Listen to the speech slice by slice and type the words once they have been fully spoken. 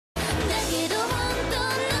Hello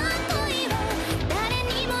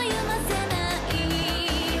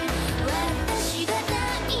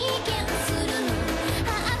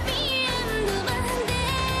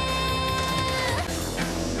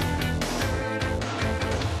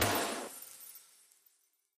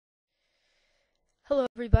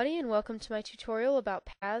everybody, and welcome to my tutorial about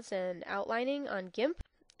paths and outlining on GIMP.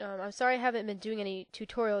 I'm sorry I haven't been doing any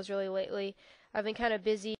tutorials really lately. I've been kind of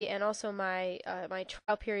busy, and also my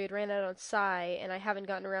trial period ran out on Sci, and I haven't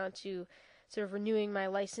gotten around to sort of renewing my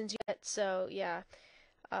license yet. So yeah,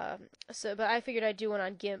 but I figured I'd do one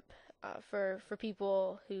on GIMP for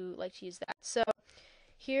people who like to use that. So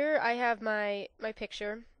here I have my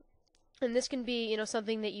picture, and this can be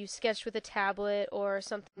something that you sketched with a tablet or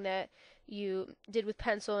something that you did with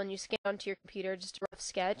pencil and you scanned onto your computer, just a rough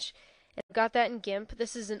sketch. And I've got that in GIMP.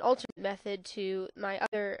 This is an alternate method to my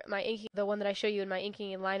inking, the one that I show you in my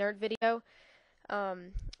Inking and Lineart video.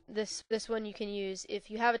 This one you can use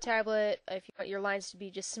if you have a tablet, if you want your lines to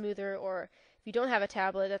be just smoother, or if you don't have a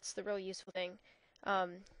tablet. That's the really useful thing.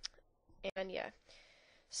 And yeah,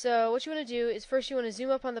 so what you want to do is first you want to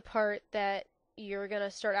zoom up on the part that you're going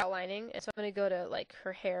to start outlining. And so I'm going to go to like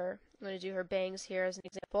her hair. I'm going to do her bangs here as an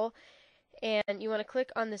example. And you want to click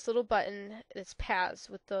on this little button that's Paths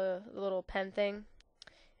with the little pen thing.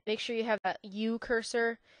 Make sure you have that U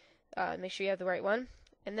cursor. Make sure you have the right one.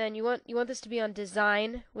 And then you want this to be on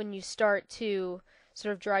Design when you start to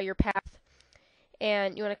sort of draw your path.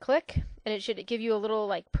 And you want to click, and it should give you a little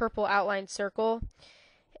like purple outline circle.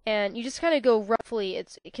 And you just kind of go roughly.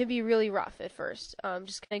 It can be really rough at first.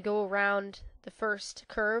 Just kind of go around the first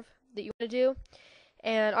curve that you want to do.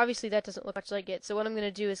 And obviously that doesn't look much like it. So what I'm going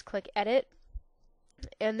to do is click Edit.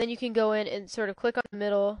 And then you can go in and sort of click on the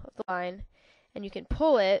middle of the line. And you can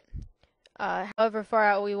pull it however far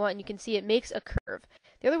out we want. And you can see it makes a curve.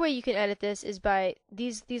 The other way you can edit this is by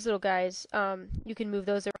these little guys. You can move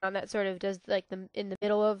those around. That sort of does like in the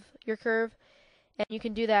middle of your curve. And you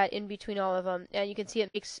can do that in between all of them. And you can see it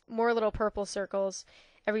makes more little purple circles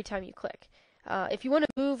every time you click. If you want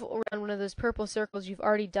to move around one of those purple circles you've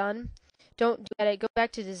already done, don't do that. Go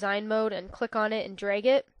back to design mode and click on it and drag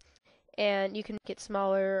it, and you can make it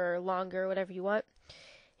smaller or longer, whatever you want.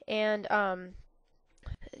 And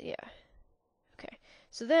yeah, okay.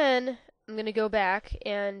 So then I'm gonna go back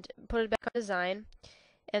and put it back on design,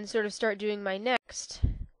 and sort of start doing my next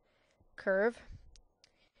curve.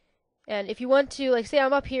 And if you want to, like, say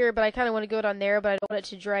I'm up here, but I kind of want to go down there, but I don't want it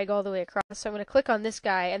to drag all the way across, so I'm going to click on this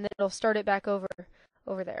guy, and then it'll start it back over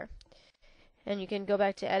there. And you can go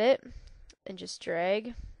back to Edit and just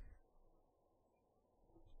drag.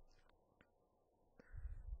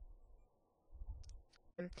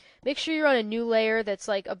 Make sure you're on a new layer that's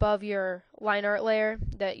like above your line art layer,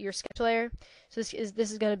 your sketch layer. So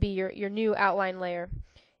this is going to be your new outline layer.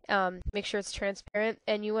 Make sure it's transparent,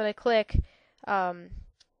 and you want to click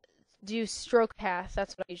do stroke path.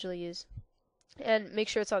 That's what I usually use, and make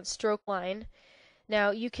sure it's on stroke line. Now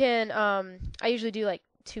you can I usually do like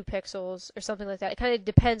 2 pixels or something like that. It kind of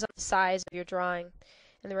depends on the size of your drawing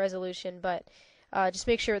and the resolution, but just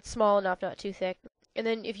make sure it's small enough, not too thick. And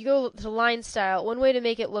then if you go to line style, one way to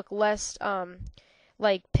make it look less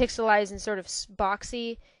like pixelized and sort of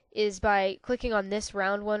boxy is by clicking on this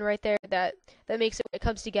round one right there. That makes it, when it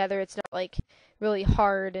comes together, it's not like really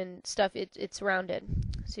hard and stuff. It's rounded.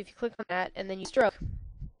 So if you click on that and then you stroke,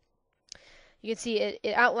 you can see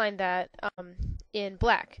it outlined that in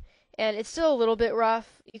black. And it's still a little bit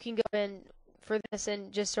rough. You can go in for this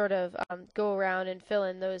and just sort of go around and fill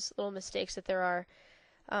in those little mistakes that there are.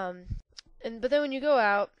 But then when you go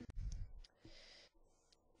out,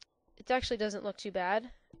 it actually doesn't look too bad,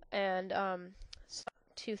 and it's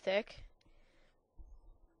not too thick.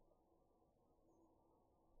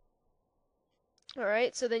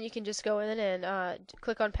 Alright, so then you can just go in and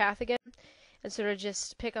click on Path again and sort of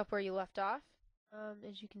just pick up where you left off.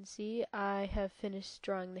 As you can see, I have finished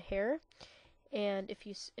drawing the hair, and if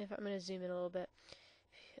I'm going to zoom in a little bit,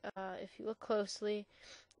 if you look closely,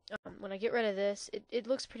 when I get rid of this, it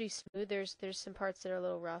looks pretty smooth. There's some parts that are a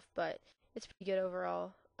little rough, but it's pretty good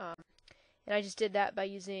overall. And I just did that by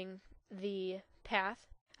using the path.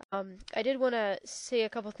 I did want to say a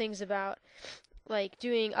couple things about like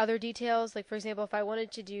doing other details. Like for example, if I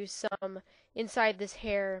wanted to do some inside this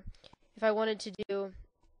hair, if I wanted to do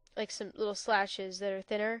like some little slashes that are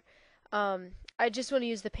thinner, I just want to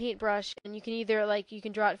use the paintbrush, and you can either you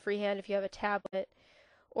can draw it freehand if you have a tablet,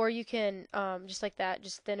 or you can just like that,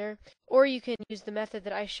 just thinner, or you can use the method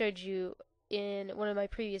that I showed you in one of my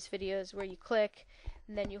previous videos where you click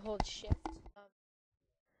and then you hold shift.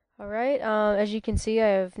 Alright, as you can see, I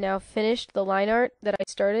have now finished the line art that I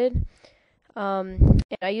started.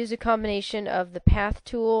 And I used a combination of the Path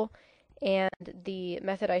Tool and the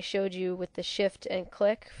method I showed you with the shift and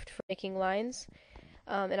click for making lines.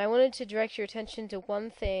 And I wanted to direct your attention to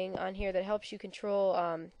one thing on here that helps you control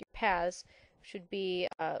your paths, which would be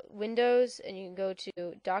Windows, and you can go to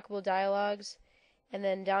Dockable Dialogs, and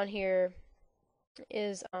then down here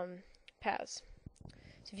is paths.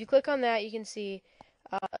 So if you click on that, you can see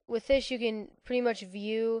with this you can pretty much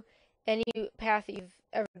view any path that you've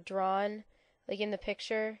ever drawn, like in the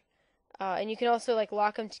picture. And you can also like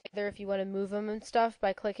lock them together if you want to move them and stuff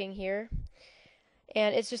by clicking here.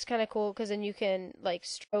 And it's just kind of cool because then you can like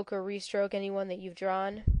stroke or restroke anyone that you've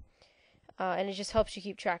drawn. And it just helps you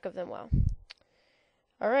keep track of them well.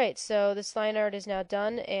 Alright, so this line art is now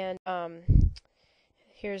done, and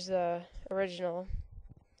here's the original.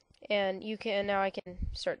 And now I can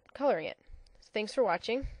start coloring it. So thanks for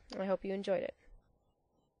watching. I hope you enjoyed it.